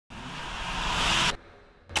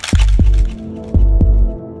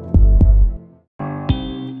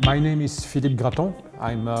My name is Philippe Graton.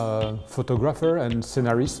 I'm a photographer and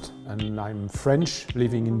scenarist, and I'm French,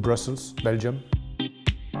 living in Brussels, Belgium.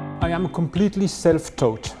 I am completely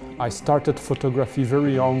self-taught. I started photography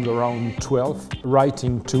very young, around 12,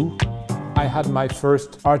 writing too. I had my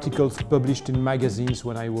first articles published in magazines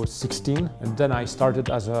when I was 16, and then I started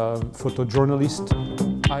as a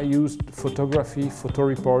photojournalist. I used photography, photo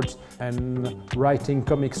reports, and writing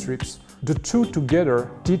comic strips. The two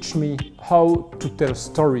together teach me how to tell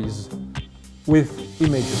stories with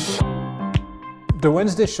images. The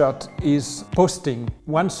Wednesday Shot is posting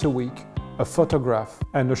once a week a photograph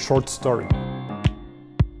and a short story.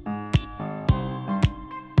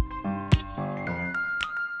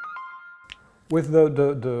 With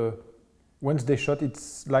the Wednesday Shot,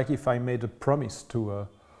 it's like if I made a promise to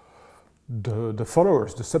the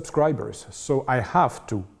followers, the subscribers. So I have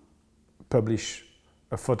to publish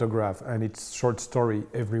a photograph and its short story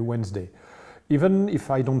every Wednesday, even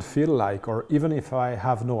if I don't feel like, or even if I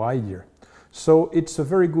have no idea. So it's a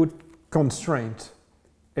very good constraint,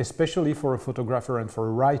 especially for a photographer and for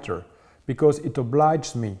a writer, because it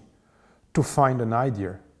obliges me to find an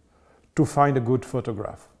idea, to find a good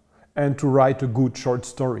photograph, and to write a good short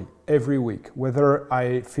story every week, whether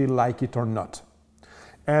I feel like it or not.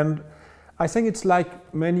 And I think it's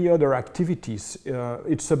like many other activities.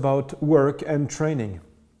 It's about work and training.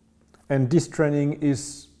 And this training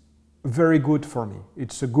is very good for me.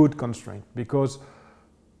 It's a good constraint, because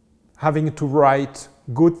having to write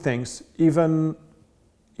good things, even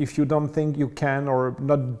if you don't think you can, or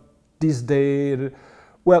not this day,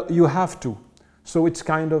 well, you have to. So it's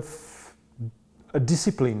kind of a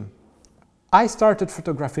discipline. I started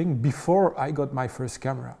photographing before I got my first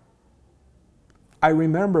camera. I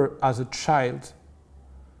remember as a child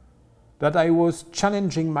that I was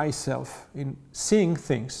challenging myself in seeing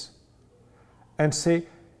things and say,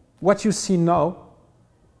 what you see now,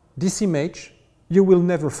 this image, you will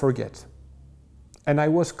never forget. And I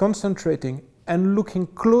was concentrating and looking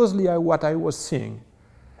closely at what I was seeing.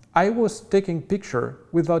 I was taking pictures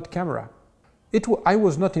without camera. I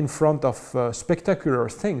was not in front of spectacular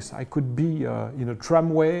things. I could be in a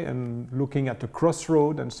tramway and looking at a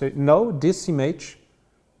crossroad and say, no, this image,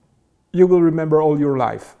 you will remember all your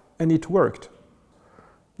life. And it worked.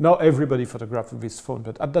 Now everybody photographed with his phone,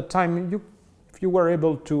 but at that time, if you were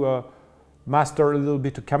able to master a little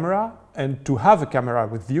bit of camera and to have a camera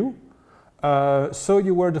with you, so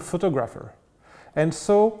you were the photographer. And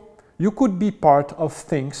so you could be part of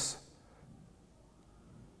things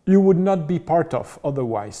you would not be part of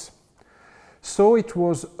otherwise. So it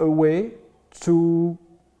was a way to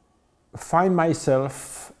find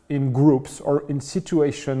myself in groups or in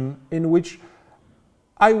situations in which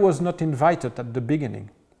I was not invited at the beginning,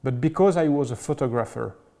 but because I was a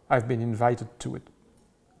photographer, I've been invited to it.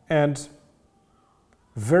 And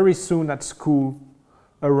very soon at school,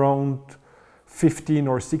 around 15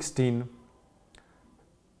 or 16,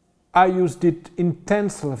 I used it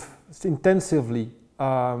intensively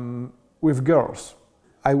with girls.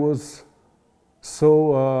 I was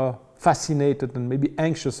so fascinated and maybe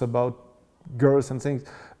anxious about girls and things.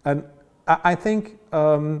 And I think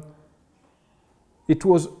it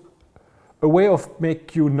was a way of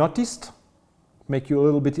make you noticed, make you a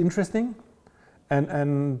little bit interesting.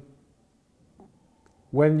 And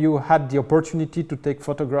when you had the opportunity to take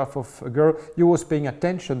photograph of a girl, you was paying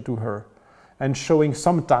attention to her and showing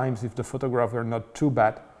sometimes, if the photograph were not too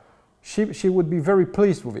bad, she would be very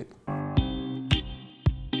pleased with it.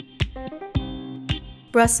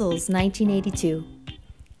 Brussels, 1982.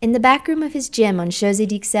 In the back room of his gym on Chaussée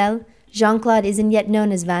d'Ixelles, Jean-Claude isn't yet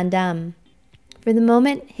known as Van Damme. For the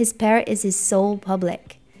moment, his parrot is his sole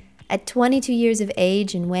public. At 22 years of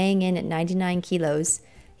age and weighing in at 99 kilos,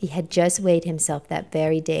 he had just weighed himself that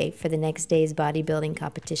very day for the next day's bodybuilding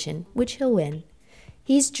competition, which he'll win.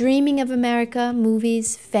 He's dreaming of America,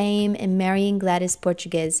 movies, fame, and marrying Gladys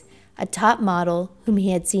Portugues, a top model whom he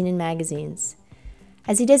had seen in magazines.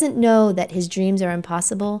 As he doesn't know that his dreams are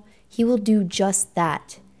impossible, he will do just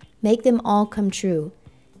that, make them all come true,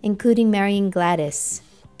 including marrying Gladys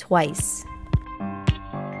twice.